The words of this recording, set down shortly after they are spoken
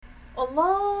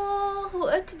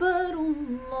الله أكبر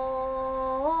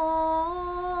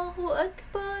الله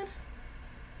أكبر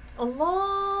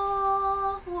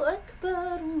الله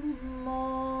أكبر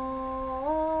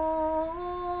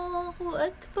الله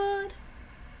أكبر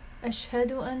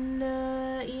أشهد أن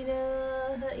لا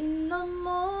إله إلا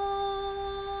الله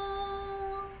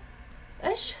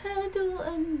أشهد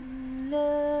أن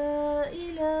لا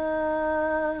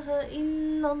إله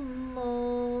إلا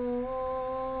الله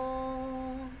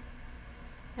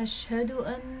أشهد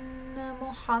أن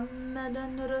محمدا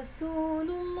رسول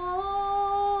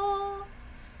الله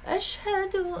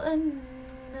أشهد أن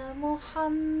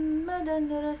محمدا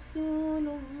رسول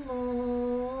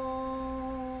الله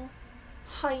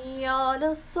حي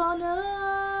على الصلاة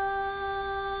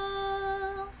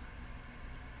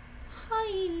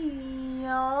حي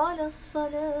على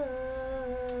الصلاة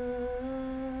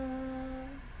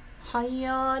حي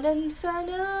على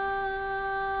الفلاح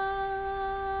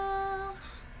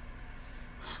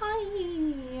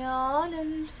حي على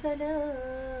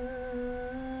الفلاح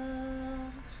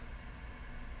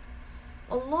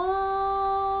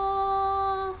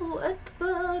الله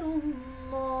أكبر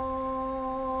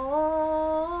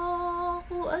الله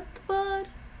أكبر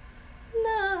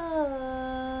لا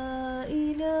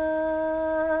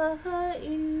إله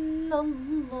إلا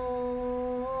الله.